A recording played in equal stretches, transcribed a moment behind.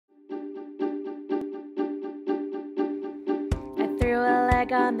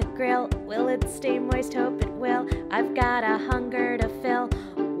leg on the grill. Will it stay moist? Hope it will. I've got a hunger to fill.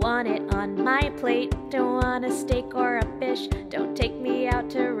 Want it on my plate. Don't want a steak or a fish. Don't take me out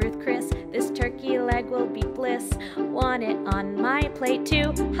to Ruth Chris. This turkey leg will be bliss. Want it on my plate.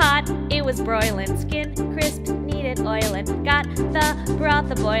 Too hot, it was broiling. Skin crisp, needed oiling. Got the broth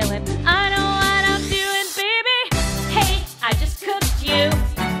a-boiling. I know what I'm doing, baby. Hey, I just cooked you,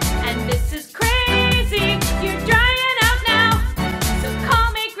 and this is crazy. You're drying out now, so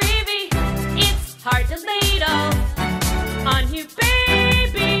call me gravy. It's hard to ladle on you,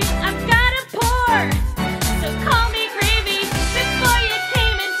 baby. I've got to pour, so call me gravy. Before you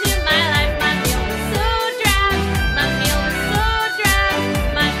came into my life, my meal was so drab. My meal was so drab.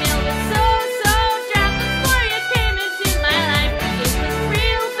 My meal was so drab. Before you came into my life, it was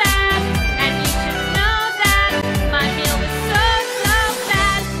real bad. And you should know that my meal was so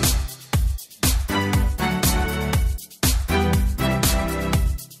bad.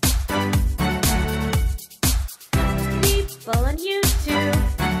 People on YouTube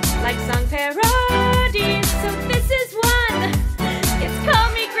like song parodies, so this is one. It's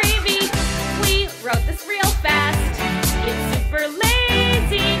Call Me Gravy. We wrote this real fast. It's super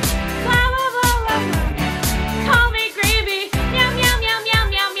lazy. Blah, blah, blah, blah, blah. Call me gravy. Meow, meow, meow, meow,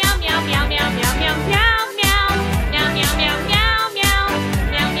 meow, meow, meow, meow, meow, meow, meow, meow, meow. Meow, meow, meow, meow, meow.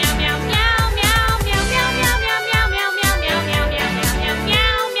 Meow, meow, meow, meow, meow, meow, meow, meow, meow, meow, meow, meow, meow, meow, meow, meow,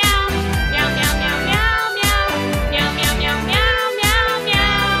 meow, meow. Meow, meow, meow, meow, meow. Meow, meow, meow, meow, meow,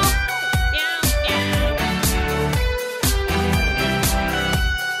 meow. Meow,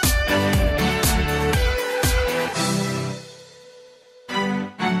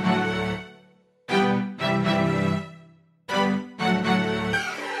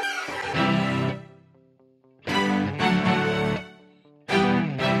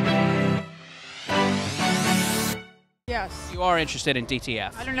 Yes. You are interested in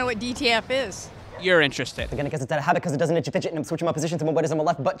DTF. I don't know what DTF is. You're interested. Again, I guess it's out of habit because it doesn't itch fidget and I'm switching my position to my butt is on my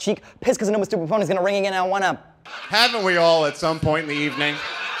left butt cheek. Pissed because I know my stupid phone is gonna ring again and I wanna. Haven't we all at some point in the evening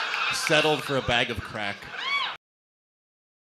settled for a bag of crack?